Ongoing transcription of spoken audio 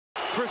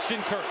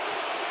Christian Kirk.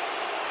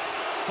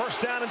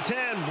 First down and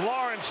 10.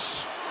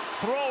 Lawrence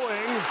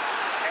throwing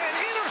and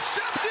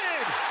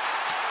intercepted.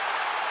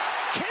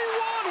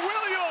 K'Waun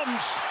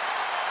Williams,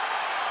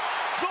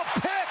 the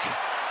pick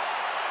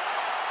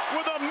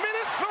with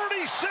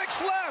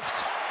 1:36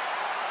 left.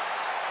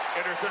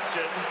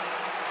 Interception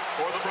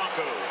for the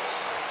Broncos.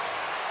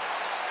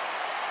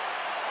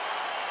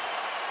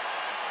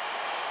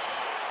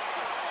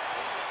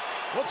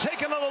 We'll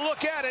take another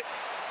look at it.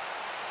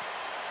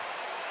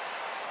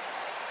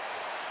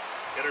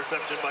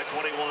 Interception by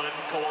 21,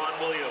 K'Waun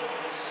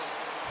Williams.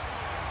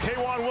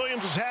 K'Waun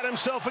Williams has had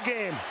himself a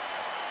game.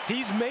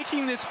 He's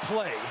making this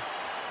play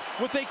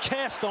with a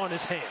cast on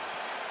his hand.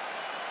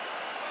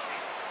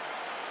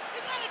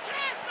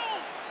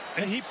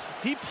 And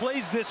he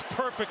plays this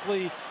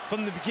perfectly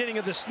from the beginning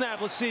of the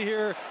snap. Let's see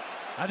here.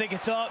 I think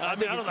it's up. I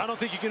don't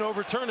think you can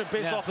overturn it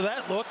based off of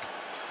that look.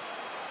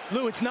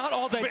 Lou, it's not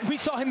all that. We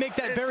saw him make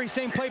that very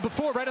same play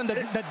before, right on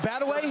that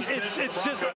bat away. It's just